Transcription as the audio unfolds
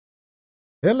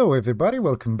Hello everybody,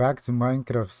 welcome back to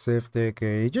Minecraft SevTech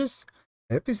Ages,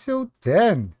 episode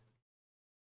 10.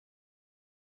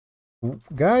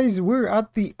 Guys, we're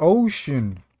at the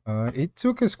ocean. It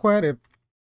took us quite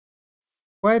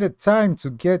a time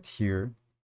to get here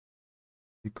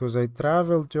because I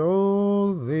traveled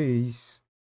all this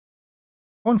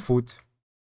on foot.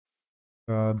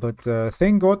 But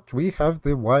thank God we have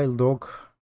the wild dog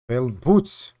belt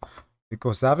boots,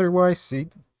 because otherwise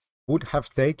it would have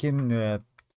taken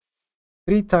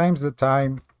 3 times the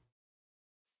time.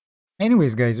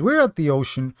 Anyways, guys, we're at the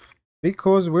ocean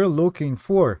because we're looking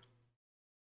for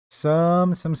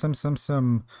some.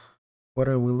 What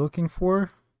are we looking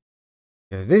for?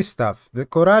 Yeah, this stuff, the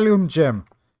corallium gem.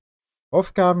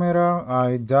 Off camera,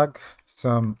 I dug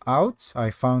some out. I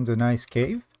found a nice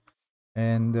cave.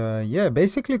 And yeah,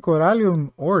 basically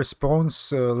corallium ore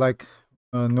spawns like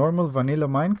a normal vanilla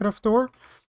Minecraft ore.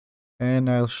 And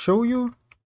I'll show you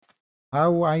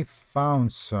how I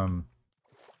found some.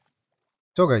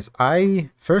 So guys,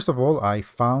 first of all, I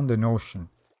found an ocean.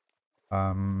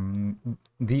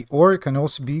 The ore can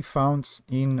also be found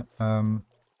in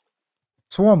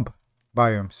swamp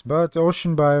biomes, but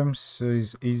ocean biomes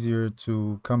is easier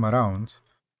to come around,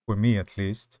 for me at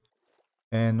least.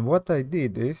 And what I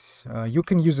did is, you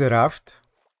can use a raft,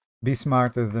 be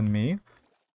smarter than me.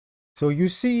 So you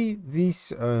see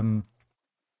these, I'm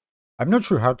not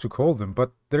sure how to call them,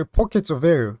 but they're pockets of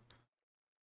air.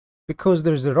 Because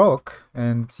there's a rock,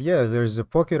 and yeah, there's a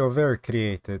pocket of air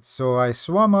created. So I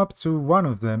swam up to one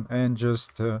of them and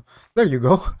just, there you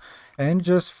go, and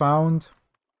just found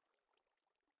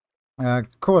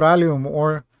corallium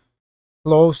ore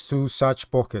close to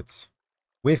such pockets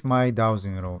with my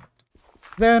dowsing rod.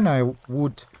 Then I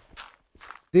would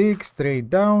dig straight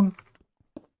down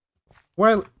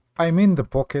while I'm in the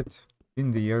pocket,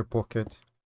 in the air pocket.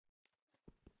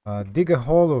 Dig a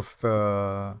hole of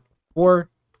 4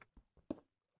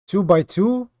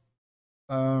 2x2.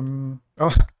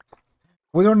 Oh,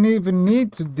 we don't even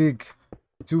need to dig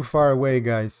too far away,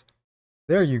 guys.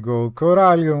 There you go,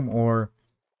 corallium ore.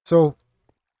 So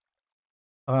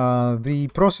the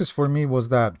process for me was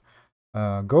that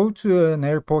go to an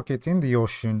air pocket in the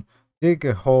ocean, dig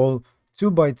a hole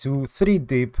 2x2, 3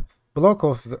 deep, block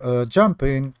off, jump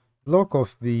in, block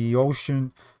off the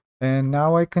ocean, and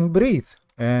now I can breathe.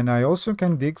 And I also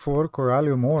can dig for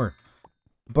corallium ore.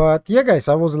 But yeah, guys,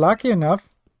 I was lucky enough.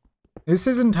 This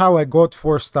isn't how I got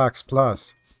 4 stacks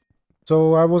plus.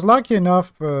 So I was lucky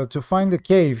enough to find a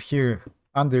cave here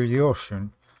under the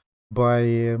ocean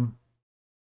by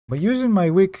using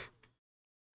my weak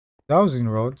dowsing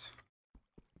rod.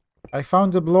 I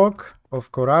found a block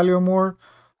of corallium ore.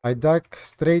 I dug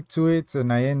straight to it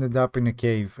and I ended up in a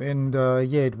cave. And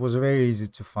yeah, it was very easy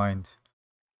to find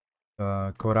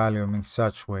corallium in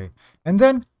such way. And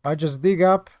then I just dig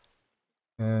up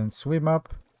and swim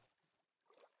up.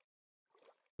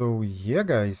 So yeah,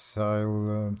 guys,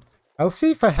 I'll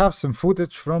see if I have some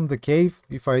footage from the cave.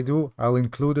 If I do, I'll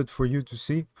include it for you to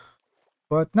see.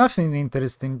 But nothing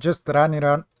interesting, just running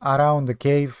around the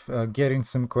cave, getting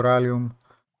some corallium.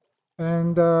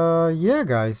 And yeah,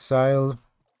 guys, I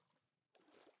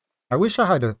wish I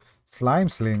had a slime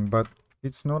sling, but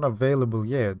it's not available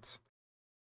yet.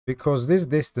 Because this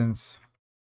distance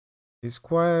is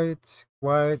quite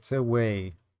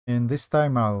away. And this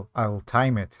time I'll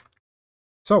time it.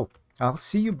 So, I'll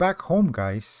see you back home,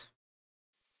 guys.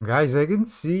 Guys, I can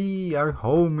see our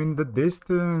home in the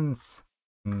distance.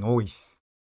 Noise.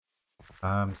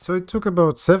 So it took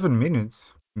about 7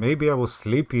 minutes. Maybe I was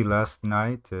sleepy last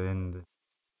night, and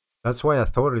that's why I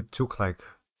thought it took like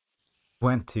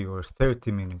 20 or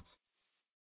 30 minutes.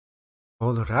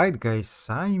 Alright, guys,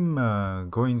 I'm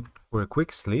going for a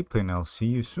quick sleep, and I'll see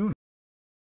you soon.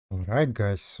 Alright,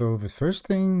 guys, so the first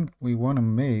thing we want to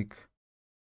make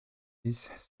is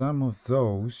some of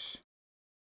those.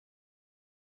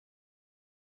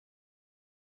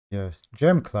 Yeah,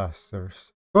 gem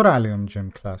clusters. Corallium gem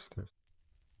clusters.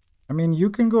 I mean, you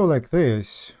can go like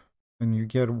this, and you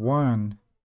get one,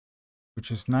 which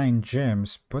is 9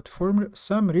 gems, but for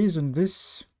some reason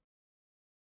this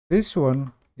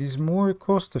one is more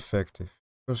cost effective,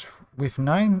 because with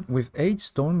 8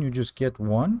 stone you just get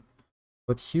 1,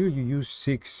 but here you use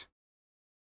 6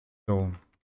 stone.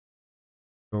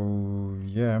 So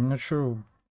yeah, I'm not sure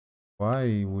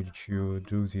why would you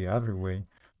do the other way.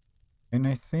 And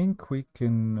I think we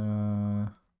can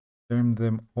turn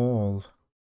them all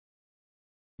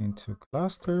into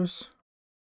clusters.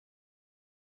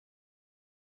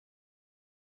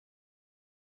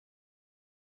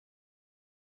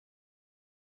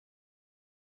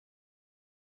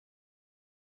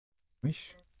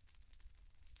 Wish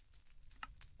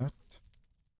that.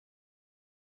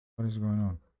 What is going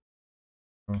on?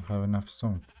 Don't have enough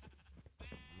stone.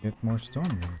 Get more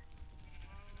stone then.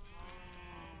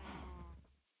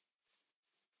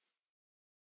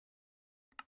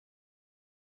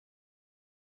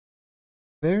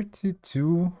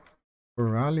 $32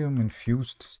 beryllium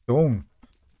infused stone.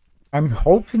 I'm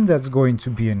hoping that's going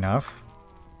to be enough.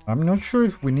 I'm not sure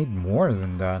if we need more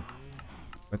than that,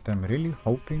 but I'm really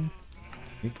hoping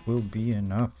it will be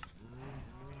enough.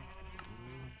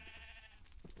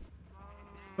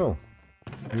 So,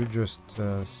 you just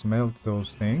smelt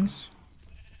those things.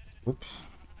 Oops.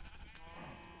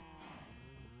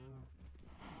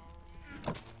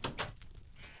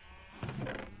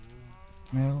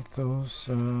 Smelt those.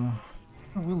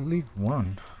 We'll leave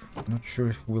one. Not sure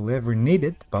if we'll ever need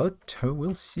it, but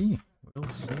we'll see. We'll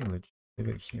see. Let's leave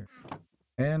it here.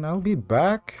 And I'll be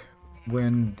back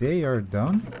when they are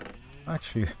done.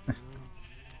 Actually,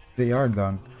 they are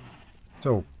done.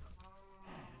 So,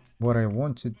 what I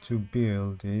wanted to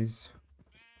build is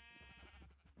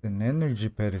an energy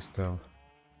pedestal.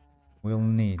 We'll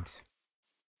need.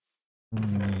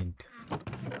 Where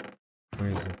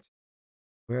is it?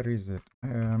 Where is it?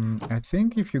 I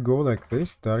think if you go like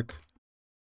this, dark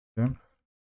gem,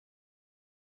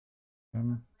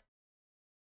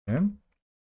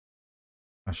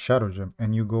 a shadow gem,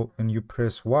 and you go and you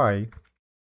press Y.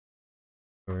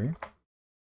 Sorry,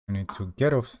 you need to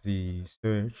get off the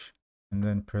search and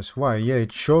then press Y. Yeah,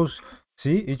 it shows.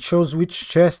 See, it shows which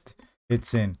chest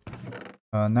it's in.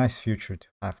 Nice future to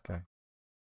have, guy.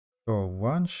 So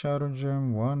one shadow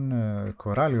gem, one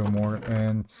corallium ore,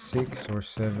 and 6 or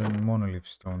 7 monolith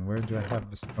stone. Where do I have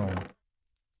the stone?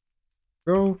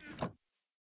 Go.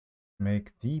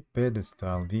 Make the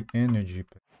pedestal, the energy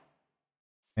pedestal.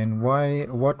 And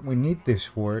what we need this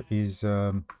for is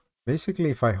basically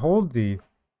if I hold the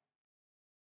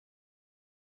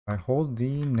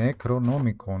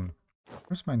Necronomicon.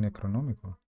 Where's my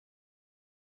Necronomicon?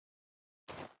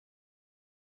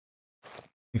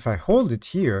 If I hold it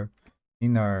here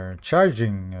in our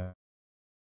charging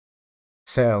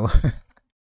cell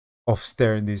of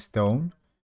sturdy stone,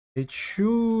 it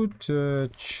should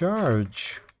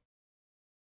charge.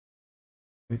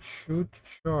 It should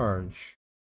charge.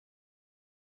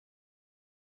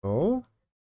 Oh,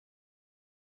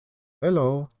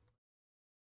 hello.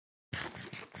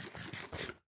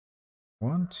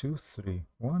 1, 2, 3.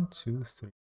 1, 2, 3.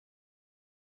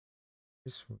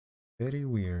 This was very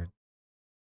weird.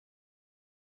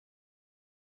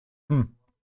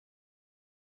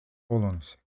 Hold on a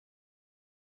sec.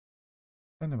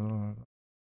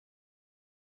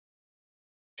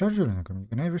 Charger you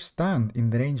can either stand in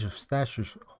the range of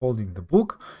statues holding the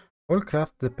book or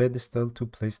craft the pedestal to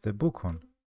place the book on.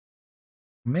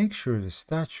 Make sure the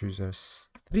statues are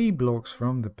 3 blocks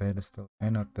from the pedestal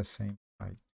and at the same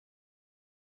height.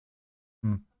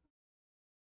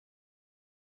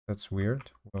 That's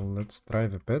weird. Well, let's try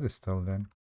the pedestal then.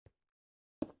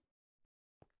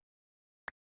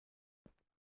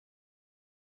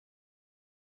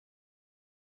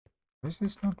 Why is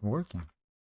this not working?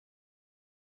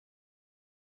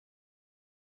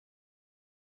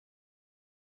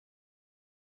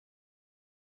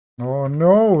 Oh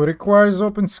no, requires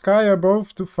open sky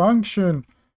above to function.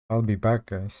 I'll be back,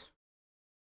 guys.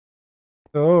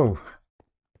 So,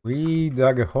 we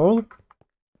dug a hole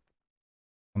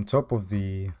on top of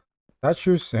the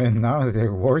statues and now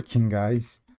they're working,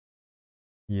 guys.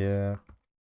 Yeah.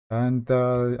 And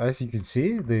as you can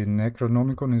see, the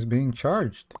Necronomicon is being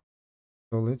charged.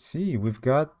 So let's see, we've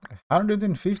got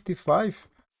 155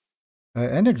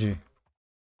 energy.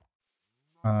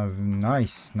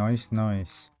 Nice, nice,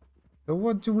 nice. So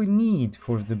what do we need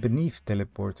for the Beneath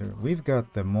teleporter? We've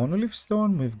got the Monolith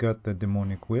Stone, we've got the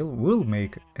Demonic Will. We'll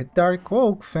make a Dark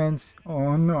Oak fence.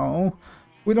 Oh no,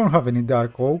 we don't have any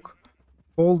Dark Oak.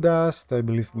 Coal Dust, I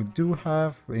believe we do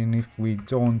have, and if we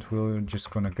don't, we're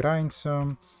just gonna grind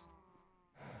some.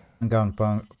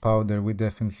 Gunpowder we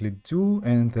definitely do,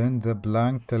 and then the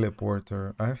Blank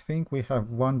teleporter. I think we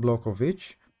have 1 block of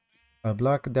each. A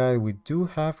black dye we do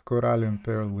have, corallium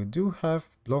pearl we do have,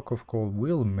 block of coal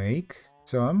will make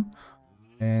some,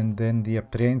 and then the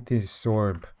apprentice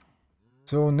orb.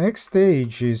 So next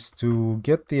stage is to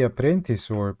get the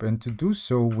apprentice orb, and to do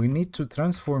so we need to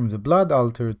transform the blood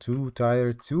altar to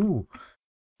tier 2.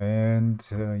 And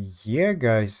yeah,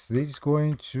 guys, this is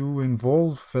going to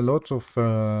involve a lot of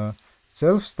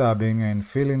self-stabbing and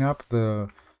filling up the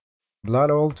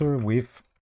blood altar with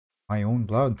my own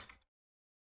blood.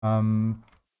 Why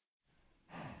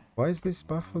is this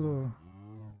buffalo?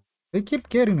 They keep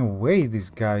getting away, these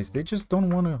guys. They just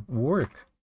don't want to work.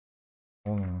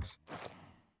 Hold on.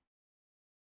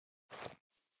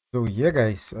 So yeah,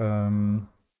 guys,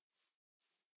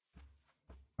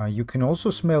 you can also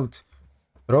smelt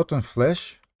rotten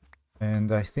flesh,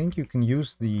 and I think you can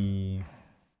use the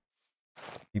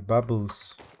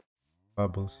bubbles,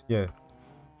 yeah,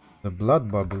 the blood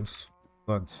bubbles,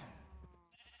 blood.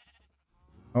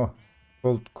 Oh,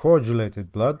 called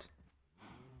coagulated blood.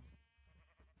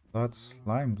 Blood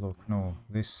slime block. No,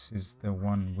 this is the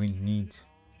one we need.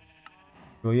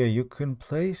 So yeah, you can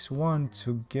place one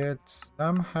to get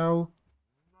somehow.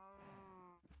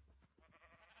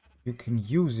 You can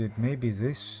use it. Maybe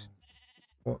this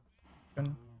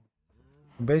option.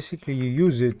 Basically, you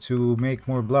use it to make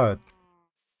more blood.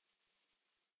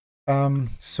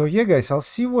 So yeah, guys, I'll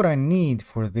see what I need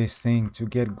for this thing to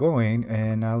get going,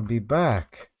 and I'll be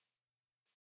back.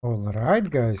 Alright,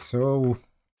 guys, so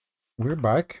we're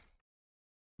back.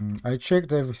 I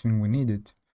checked everything we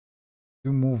needed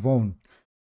to move on,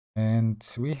 and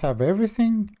we have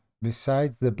everything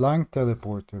besides the blank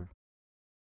teleporter.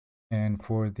 And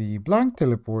for the blank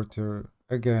teleporter,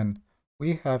 again,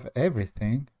 we have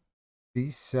everything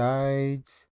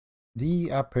besides the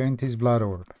apprentice blood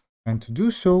orb. And to do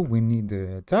so, we need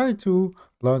the Tier 2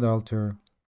 blood altar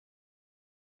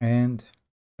and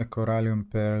a corallium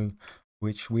pearl,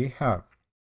 which we have.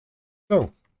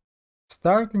 So,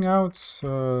 starting out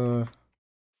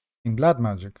in blood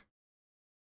magic,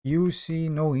 you see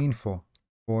no info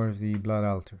for the blood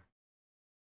altar.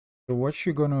 So what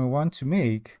you're gonna want to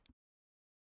make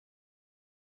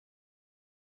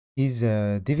is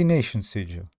a divination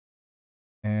sigil.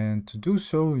 And to do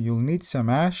so, you'll need some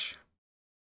ash.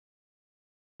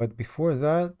 But before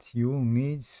that, you'll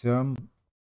need some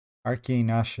arcane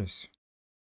ashes.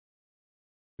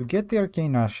 To get the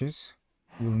arcane ashes,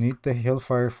 you'll need the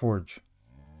Hellfire Forge,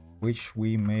 which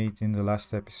we made in the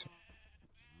last episode.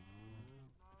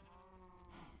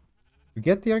 To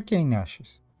get the arcane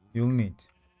ashes, you'll need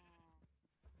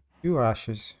 2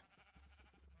 ashes,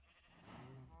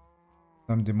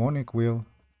 some demonic wheel,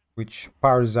 which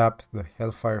powers up the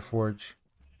Hellfire Forge,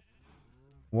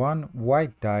 1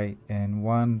 white dye and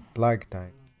 1 black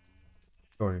dye.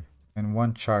 Sorry, and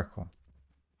 1 charcoal.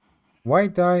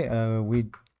 White dye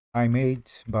I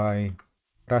made by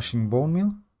crushing bone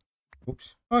meal.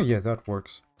 Oops. Oh yeah, that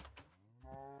works.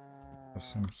 Have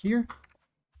some here.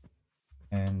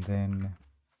 And then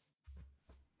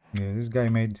yeah, this guy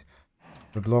made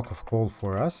the block of coal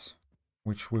for us,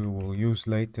 which we will use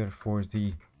later for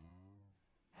the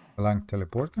blank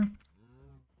teleporter.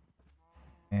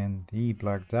 And the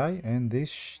black dye, and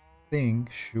this thing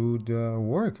should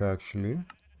work actually.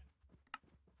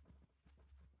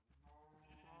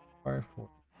 Fire for.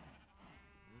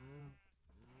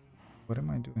 What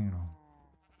am I doing wrong?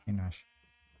 Ash.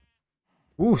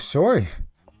 Ooh, sorry.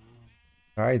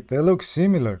 Right, they look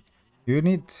similar. You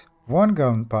need 1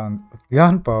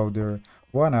 gunpowder,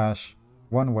 1 ash,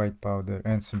 1 white powder,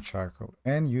 and some charcoal,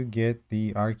 and you get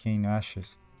the arcane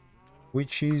ashes,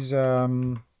 which is I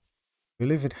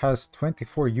believe it has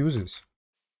 24 uses,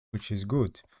 which is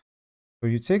good. So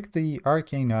you take the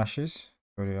arcane ashes.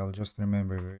 Sorry, I'll just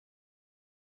remember.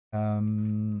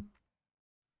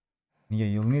 Yeah,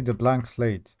 you'll need a blank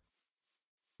slate.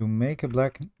 To make a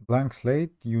blank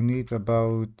slate, you need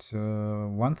about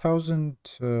 1000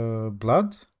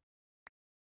 blood.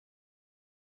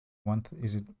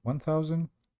 Is it 1000?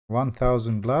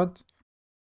 1000 blood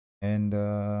and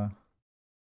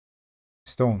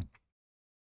stone.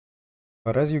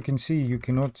 But as you can see, you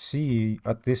cannot see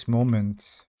at this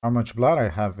moment how much blood I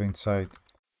have inside.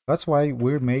 That's why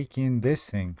we're making this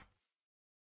thing.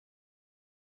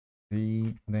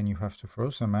 Then you have to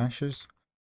throw some ashes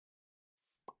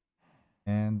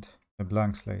and a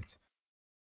blank slate.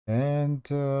 And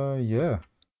yeah,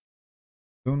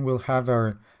 soon we'll have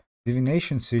our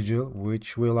divination sigil,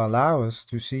 which will allow us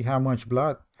to see how much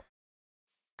blood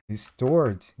is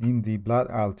stored in the blood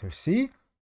altar. See?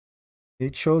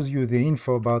 It shows you the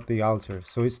info about the altar.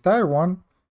 So it's tier 1,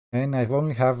 and I've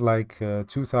only have like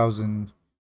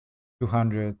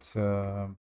 2200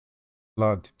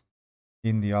 blood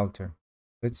in the altar.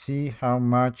 Let's see how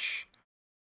much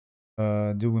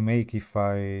do we make if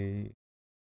I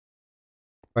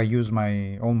use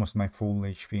my almost my full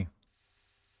HP.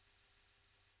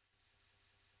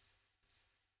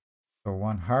 So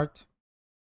 1 heart.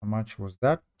 How much was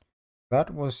that?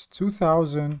 That was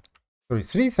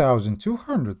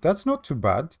 3200. That's not too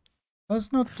bad.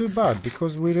 That's not too bad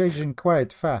because we're raging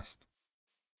quite fast.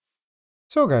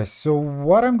 So guys, so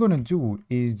what I'm gonna do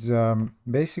is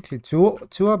basically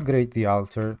to upgrade the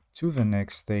altar to the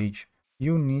next stage,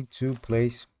 you need to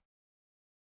place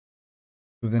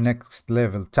to the next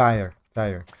level, tire.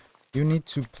 You need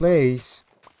to place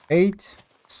 8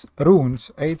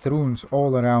 runes, 8 runes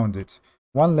all around it,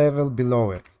 one level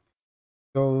below it.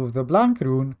 So the blank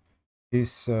rune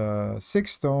is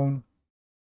 6 stone,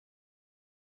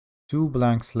 2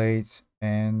 blank slates,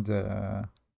 and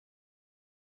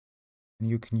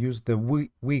you can use the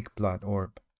weak blood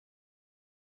orb.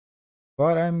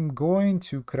 But I'm going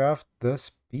to craft the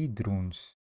speed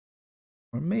runes.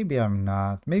 Or maybe I'm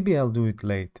not. Maybe I'll do it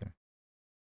later.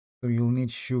 So you'll need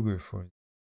sugar for it.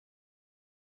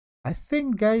 I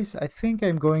think, guys,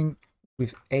 I'm going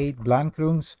with 8 blank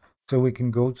runes so we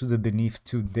can go to the Beneath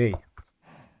today.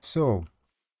 So,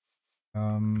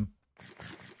 can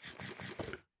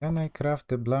I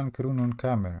craft a blank rune on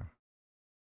camera?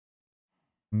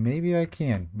 Maybe I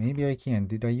can. Maybe I can.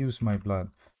 Did I use my blood?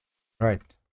 Right.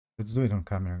 Let's do it on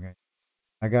camera, guys.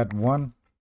 I got one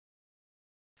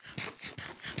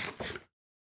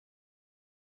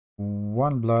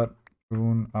blood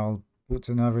rune. I'll put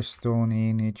another stone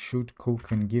in. It should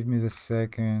cook and give me the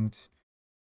second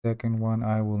one.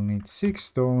 I will need 6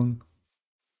 stone.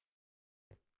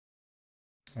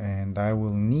 And I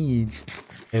will need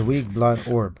a weak blood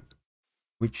orb,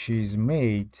 which is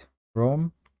made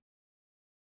from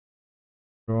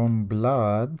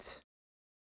blood.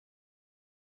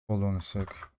 Hold on a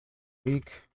sec.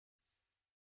 Weak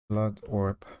blood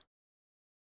orb.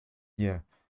 Yeah,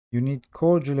 you need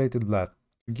coagulated blood.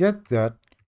 To get that,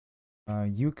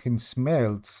 you can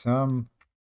smelt some,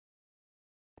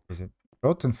 is it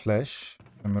rotten flesh?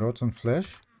 Some rotten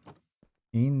flesh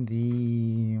in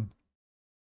the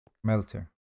melter.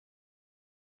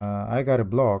 I got a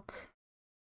block,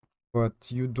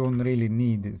 but you don't really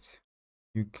need it.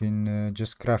 You can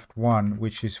just craft one,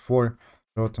 which is 4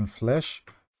 rotten flesh,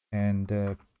 and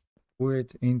pour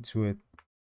it into it.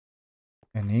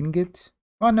 An ingot.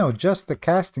 Oh no, just the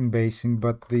casting basin,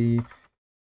 but the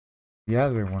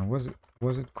other one, was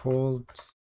it called?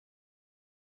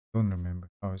 Don't remember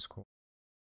how it's called.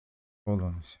 Hold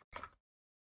on a sec.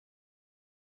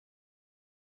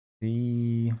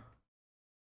 The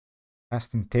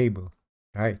casting table,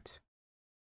 right?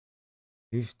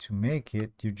 If to make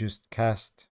it, you just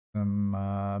cast some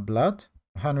blood,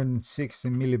 160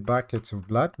 millibuckets of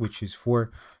blood, which is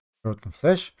 4 rotten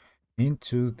flesh,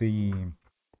 into the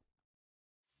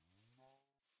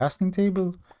casting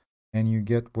table, and you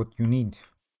get what you need.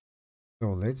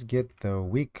 So let's get the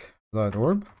weak blood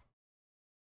orb.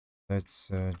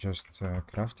 Let's just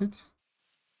craft it.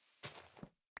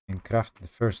 And craft the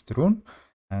first rune.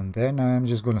 And then I'm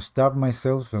just gonna stab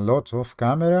myself a lot off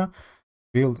camera.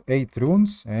 Build 8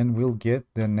 runes and we'll get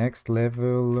the next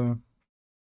level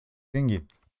thingy.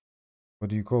 What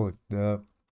do you call it? The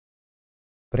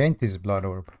apprentice blood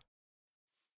orb.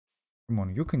 Come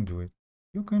on, you can do it.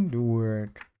 You can do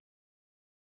it.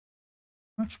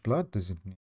 How much blood does it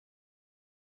need?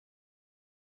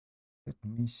 Let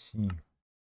me see.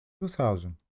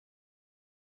 2000.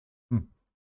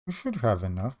 You should have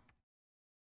enough.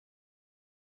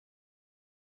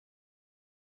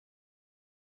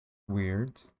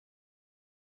 Weird.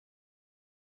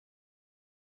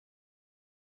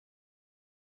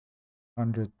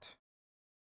 100.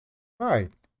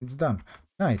 Right, it's done.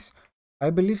 Nice. I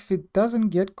believe it doesn't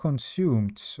get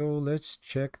consumed, so let's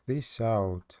check this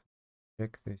out.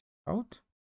 Check this out.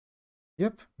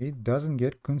 Yep, it doesn't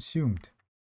get consumed.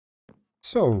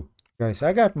 So, guys,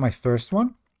 I got my first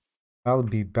one. I'll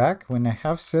be back when I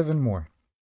have 7 more.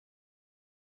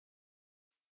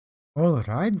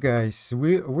 Alright, guys,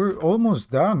 we're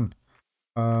almost done.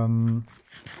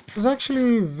 It was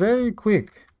actually very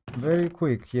quick. Very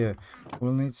quick, yeah.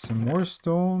 We'll need some more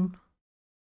stone.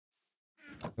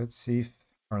 Let's see if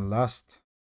our last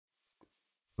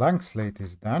blank slate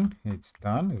is done. It's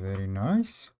done. Very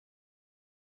nice.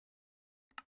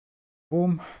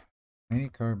 Boom.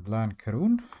 Make our blank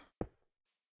rune.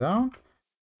 Down.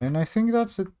 And I think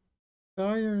that's a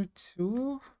tier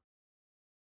 2.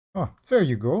 Oh, there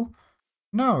you go.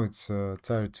 Now it's a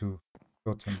tier 2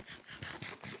 totem.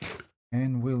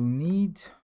 And we'll need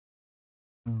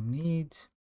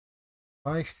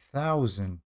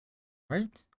 5,000,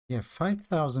 right? Yeah,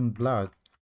 5,000 blood.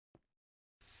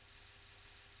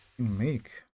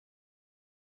 Make.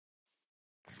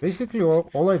 Basically,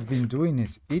 all I've been doing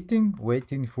is eating,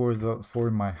 waiting for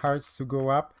my hearts to go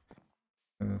up,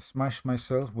 smash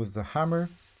myself with the hammer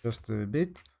just a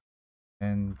bit,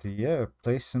 and yeah,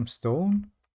 place some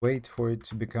stone, wait for it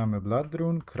to become a blood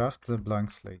rune, craft a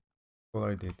blank slate. All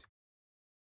I did.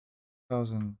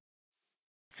 1,000.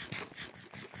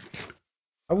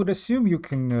 I would assume you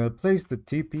can place the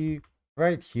TP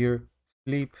right here,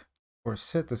 sleep, or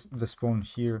set the spawn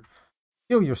here.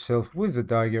 Kill yourself with the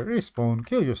dagger, respawn,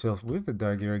 kill yourself with the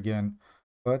dagger again.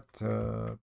 But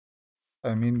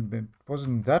I mean, it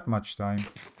wasn't that much time.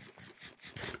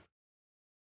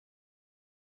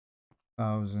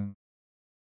 1,000.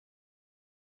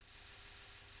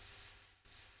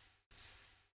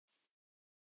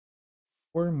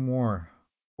 Four more.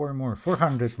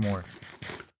 400 more.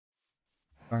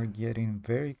 Are getting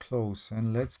very close.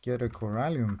 And let's get a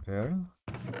Corallium Pearl.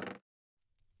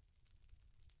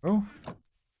 Oh.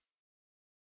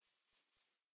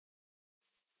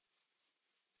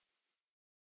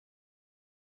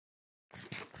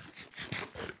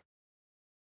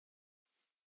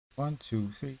 One, two,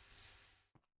 three. Is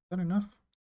that enough?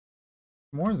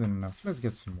 More than enough. Let's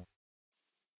get some more.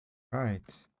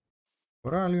 Right.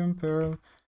 Corallium Pearl.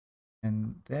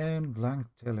 And then blank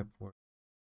teleport.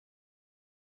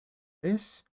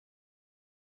 This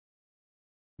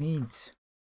needs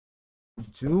to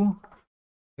do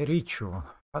a ritual.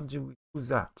 How do we do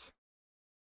that?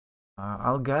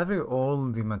 I'll gather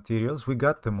all the materials. We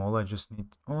got them all. I just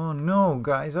need... Oh no,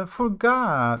 guys, I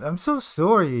forgot. I'm so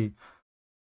sorry.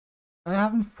 I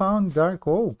haven't found dark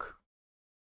oak.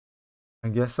 I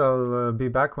guess I'll be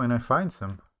back when I find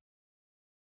some.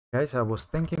 Guys, I was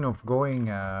thinking of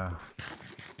going on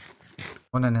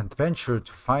an adventure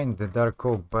to find the dark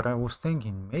oak, but I was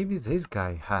thinking maybe this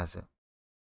guy has it.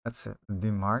 That's it.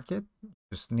 The market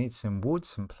just needs some wood,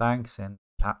 some planks, and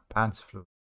pants flute.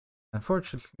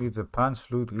 Unfortunately, the pants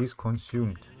flute is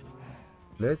consumed.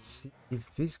 Let's see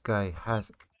if this guy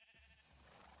has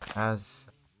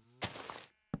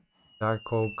dark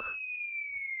oak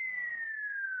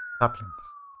saplings.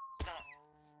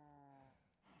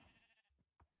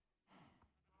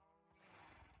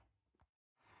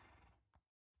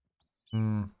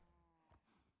 Hmm.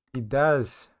 He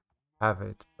does have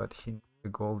it, but he needs the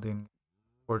golden.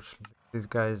 Fortunately, this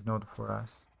guy is not for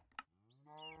us.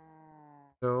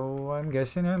 So I'm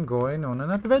guessing I'm going on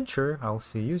an adventure. I'll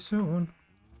see you soon.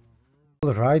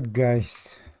 Alright,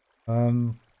 guys.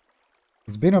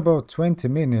 It's been about 20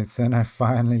 minutes and I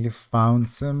finally found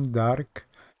some dark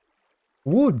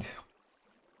wood.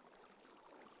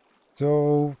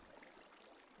 So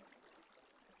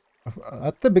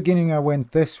at the beginning I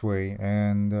went this way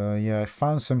and yeah, I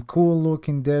found some cool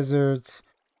looking deserts,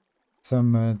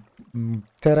 some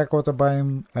terracotta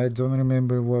biome, I don't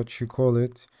remember what you call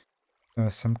it,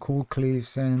 some cool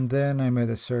cliffs, and then I made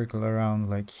a circle around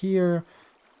like here.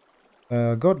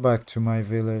 Got back to my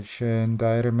village and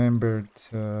I remembered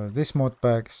this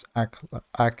modpack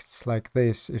acts like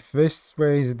this. If this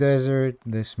way is desert,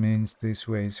 this means this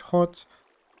way is hot,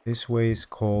 this way is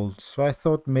cold. So I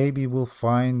thought maybe we'll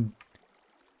find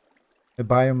a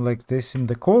biome like this in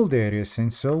the cold areas,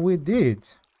 and so we did.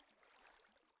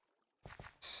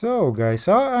 So guys,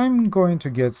 I'm going to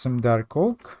get some dark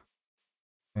oak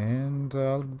and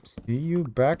I'll see you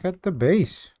back at the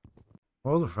base.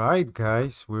 Alright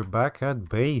guys, we're back at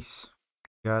base.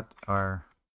 Got our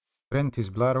apprentice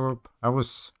blood orb. I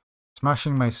was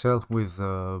smashing myself with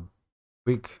a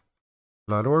big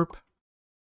blood orb,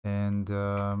 and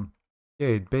yeah,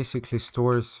 it basically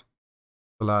stores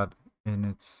blood in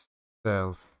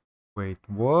itself. Wait,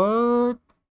 what?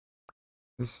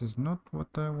 This is not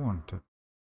what I wanted.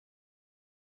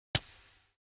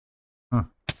 Huh.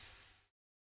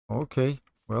 Okay,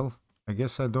 well, I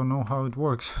guess I don't know how it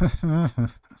works.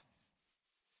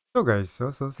 So guys,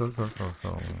 so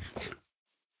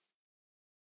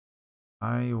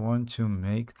I want to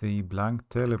make the blank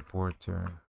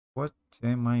teleporter. What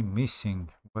am I missing?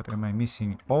 What am I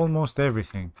missing? Almost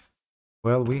everything.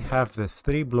 Well, we have the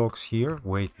 3 blocks here.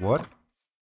 Wait, what?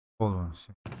 Hold on a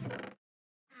sec.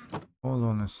 Hold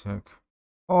on a sec.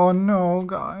 Oh no,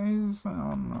 guys.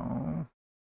 Oh no.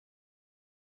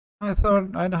 I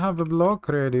thought I'd have a block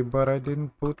ready, but I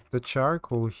didn't put the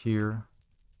charcoal here.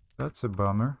 That's a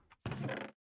bummer.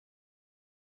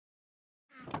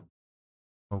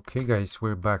 Okay, guys,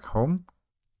 we're back home.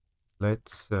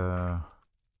 Let's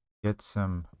get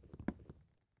some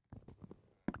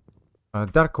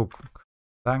dark oak.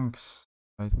 Thanks.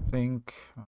 I think.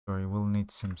 Sorry, we'll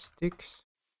need some sticks.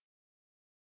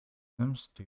 Some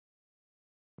sticks.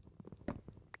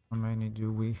 How many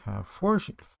do we have? Four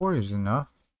is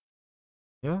enough.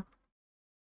 Yeah.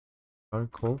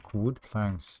 Dark oak wood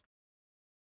planks.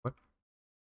 What?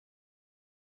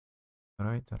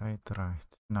 Right.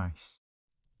 Nice.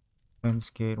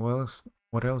 Fence gate.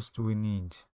 What else do we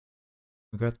need?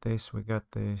 We got this. We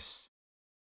got this.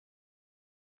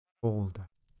 Gold.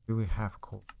 Do we have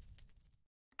gold?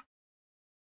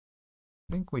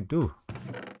 I think we do.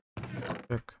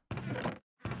 Check.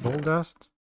 Gold dust.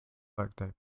 Like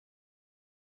that.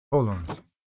 Hold on.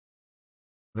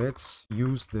 Let's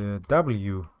use the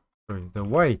the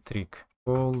Y trick.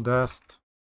 Gold dust.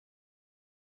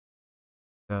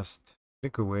 Just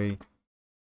click away,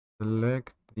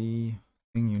 select the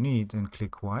thing you need, and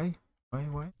click Y.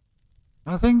 Why?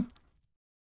 Nothing?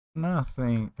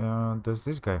 Nothing. Does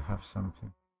this guy have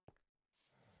something?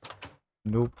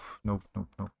 Nope.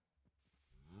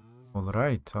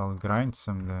 Alright, I'll grind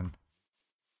some then.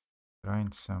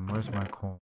 Grind some. Where's my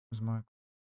coal? Where's my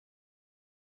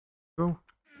go?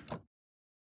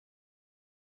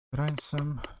 Grind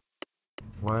some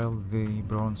while the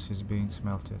bronze is being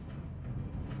smelted.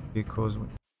 Because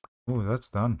oh, that's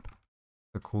done.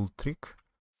 A cool trick.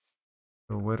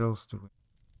 So where else do we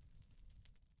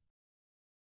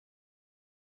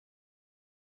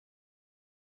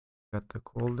got the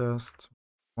coal dust?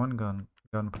 One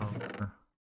gunpowder.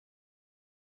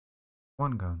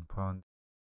 One gunpowder.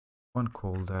 One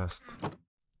coal dust.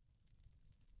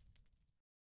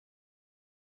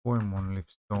 4 monolith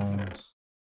stones.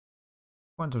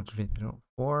 1, 2, 3,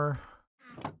 4.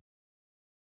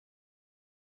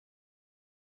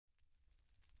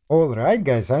 Alright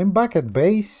guys, I'm back at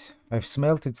base. I've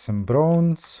smelted some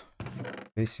bronze.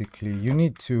 Basically, you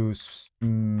need to,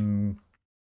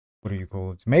 what do you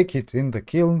call it? Make it in the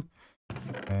kiln.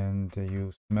 And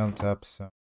you smelt up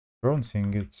some bronze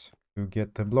ingots to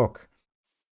get the block.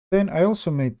 Then I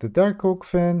also made the dark oak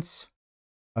fence.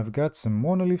 I've got some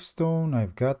monolith stone.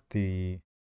 I've got the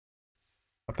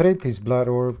apprentice blood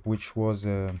orb, which was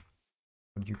a,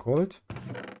 what do you call it?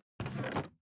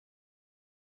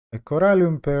 A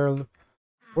corallium pearl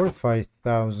for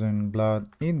 5,000 blood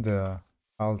in the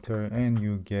altar, and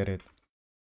you get it.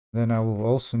 Then I will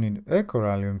also need a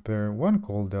corallium pearl, 1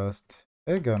 coal dust,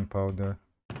 a gunpowder.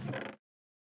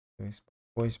 This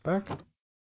voice back.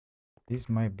 Is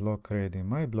my block ready?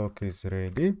 My block is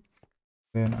ready.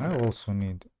 Then I also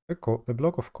need a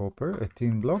block of copper, a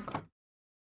tin block,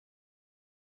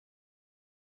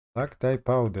 black dye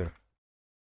powder,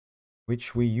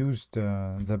 which we used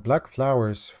the black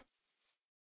flowers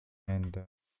and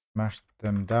mashed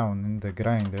them down in the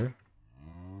grinder.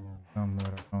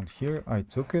 Somewhere around here. I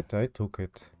took it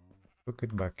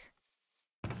back.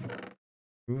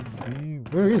 Should be,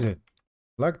 where is it?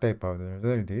 Black dye powder,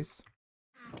 there it is.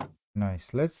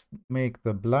 Nice. Let's make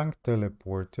the blank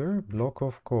teleporter, block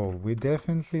of coal. We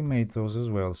definitely made those as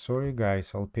well. Sorry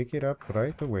guys, I'll pick it up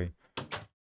right away.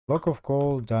 Block of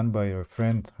coal done by your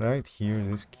friend right here,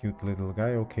 this cute little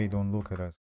guy. Okay, don't look at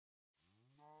us.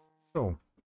 So,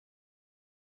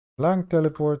 blank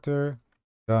teleporter,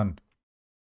 done.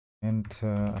 And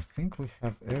I think we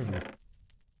have everything.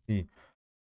 See,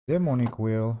 demonic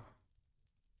wheel,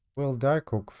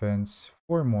 dark oak fence,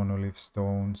 4 monolith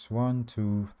stones, 1,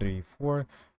 2, 3, 4,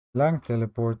 blank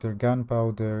teleporter,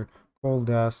 gunpowder, coal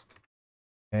dust,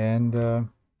 and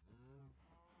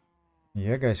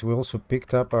yeah guys, we also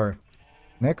picked up our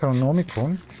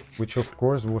Necronomicon, which of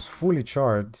course was fully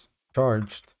charged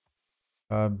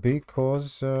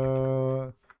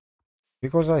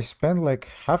because I spent like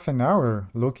half an hour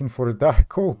looking for a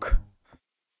dark oak.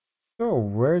 So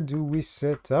where do we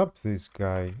set up this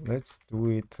guy? Let's do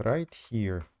it right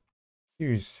here.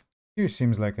 Here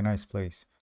seems like a nice place.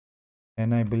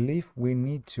 And I believe we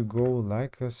need to go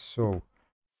like so.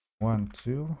 1,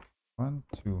 2, 1,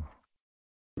 2,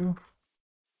 2,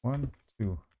 1,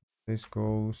 2. This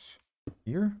goes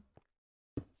here.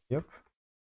 Yep.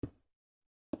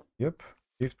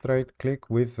 Shift right click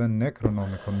with the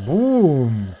Necronomicon.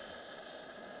 Boom!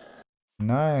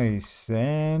 Nice.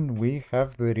 And we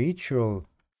have the ritual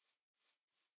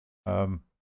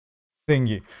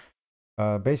thingy.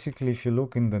 Basically, if you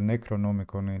look in the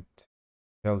Necronomicon, it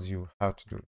tells you how to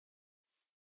do it.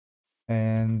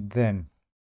 And then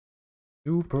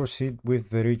to proceed with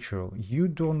the ritual, you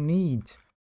don't need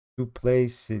to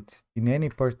place it in any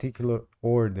particular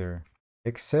order,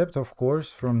 except of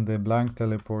course from the blank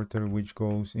teleporter, which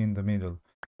goes in the middle.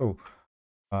 So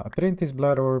apprentice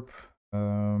blood orb,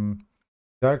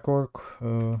 dark orc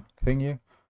thingy,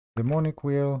 demonic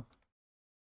wheel,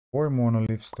 4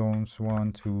 monolith stones,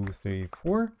 1, 2, 3,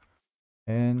 4,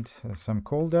 and some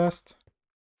coal dust.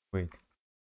 Wait, of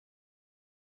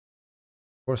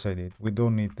course I did. We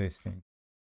don't need this thing.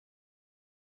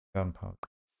 Gunpowder.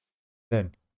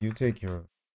 Then you take your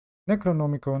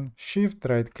Necronomicon, shift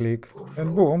right click,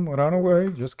 and boom, run away.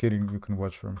 Just kidding, you can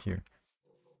watch from here.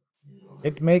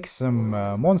 It makes some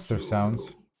monster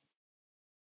sounds.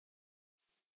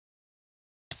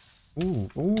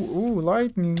 Ooh,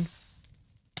 lightning.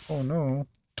 Oh no.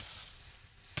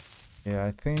 Yeah,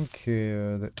 I think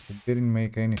that it didn't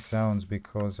make any sounds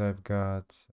because I've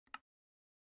got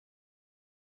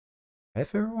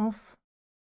ether off?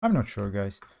 I'm not sure,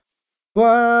 guys.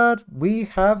 But we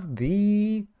have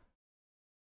the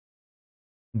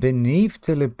beneath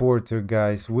teleporter,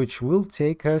 guys, which will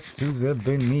take us to the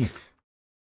beneath.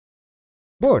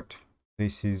 But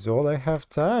this is all I have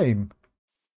time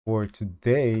for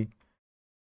today.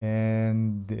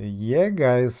 And yeah,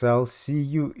 guys, I'll see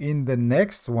you in the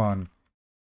next one,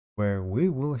 where we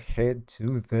will head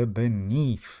to the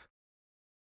beneath.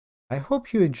 I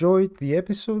hope you enjoyed the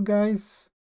episode, guys.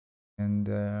 And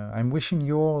I'm wishing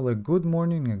you all a good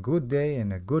morning, a good day,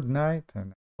 and a good night.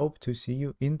 And I hope to see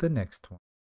you in the next one.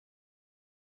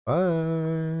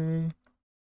 Bye.